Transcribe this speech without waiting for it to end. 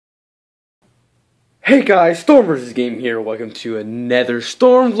Hey guys, Storm vs. Game here. Welcome to another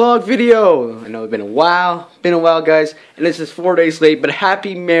Storm vlog video. I know it's been a while guys, and this is 4 days late, but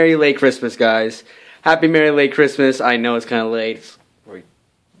happy merry late Christmas guys. Happy merry late Christmas. I know it's kind of late.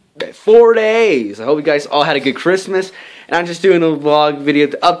 It's 4 days. I hope you guys all had a good Christmas, and I'm just doing a vlog video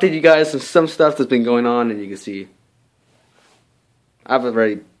to update you guys on some stuff that's been going on, and you can see I have a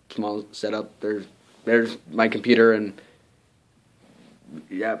very small setup. There's my computer and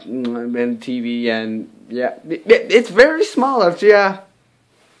yeah, and TV, and yeah, it's very small.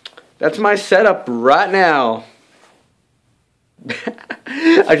 That's my setup right now.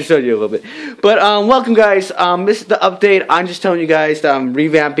 I just showed you a little bit, but welcome guys. This is the update. I'm just telling you guys that I'm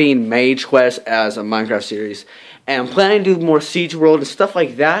revamping Mage Quest as a Minecraft series, and I'm planning to do more Siege World and stuff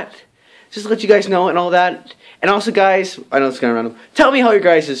like that. Just to let you guys know and all that. And also guys, I know it's kind of random. Tell me how your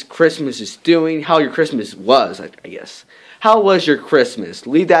guys' Christmas is doing. How your Christmas was, I guess. How was your Christmas?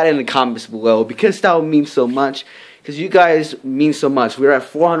 Leave that in the comments below, because that would mean so much. Because you guys mean so much. We're at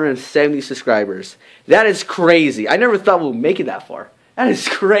 470 subscribers. That is crazy. I never thought we'd make it that far. That is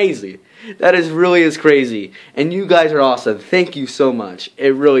crazy. That really is crazy. And you guys are awesome. Thank you so much.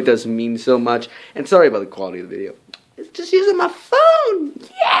 It really does mean so much. And sorry about the quality of the video. It's just using my phone.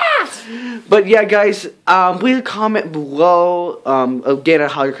 Yeah. But yeah, guys, please comment below again on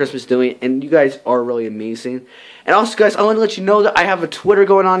how your Christmas is doing. And you guys are really amazing. And also, guys, I want to let you know that I have a Twitter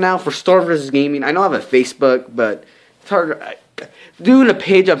going on now for Storm vs. Gaming. I know I have a Facebook, but it's harder. Doing a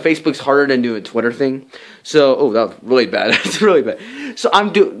page on Facebook is harder than doing a Twitter thing. So, oh, that was really bad. That's really bad. So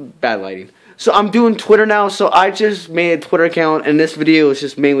I'm doing bad lighting. So I'm doing Twitter now. So I just made a Twitter account, and this video is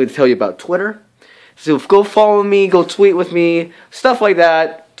just mainly to tell you about Twitter. So go follow me, go tweet with me, stuff like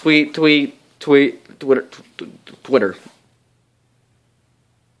that. Tweet, Twitter.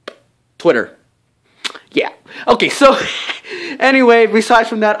 Yeah. Okay, so anyway, besides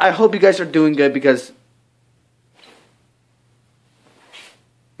from that, I hope you guys are doing good, because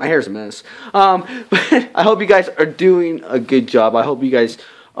my hair's a mess. But I hope you guys are doing a good job. I hope you guys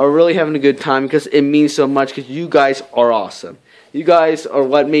are really having a good time, because it means so much, because you guys are awesome. You guys are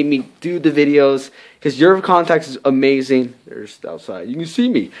what made me do the videos, because your contact is amazing. There's outside. You can see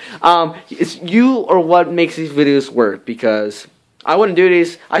me. It's you are what makes these videos work, because I wouldn't do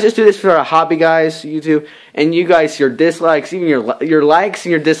these. I just do this for a hobby, guys, YouTube. And you guys, your dislikes, even your likes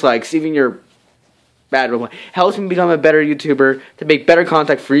and your dislikes, even your bad one, helps me become a better YouTuber, to make better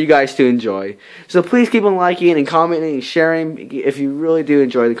content for you guys to enjoy. So please keep on liking and commenting and sharing if you really do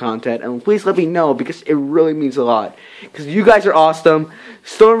enjoy the content. And please let me know, because it really means a lot. Because you guys are awesome.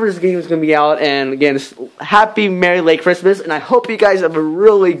 Storm vs. Game is going to be out. And again, happy merry late Christmas. And I hope you guys have a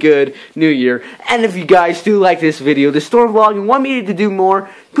really good New Year. And if you guys do like this video, the Storm vlog, and want me to do more,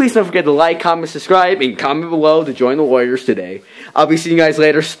 please don't forget to like, comment, subscribe, and comment below to join the Warriors today. I'll be seeing you guys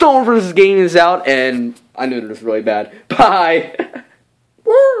later. Storm vs. Game is out, and I knew it was really bad. Bye!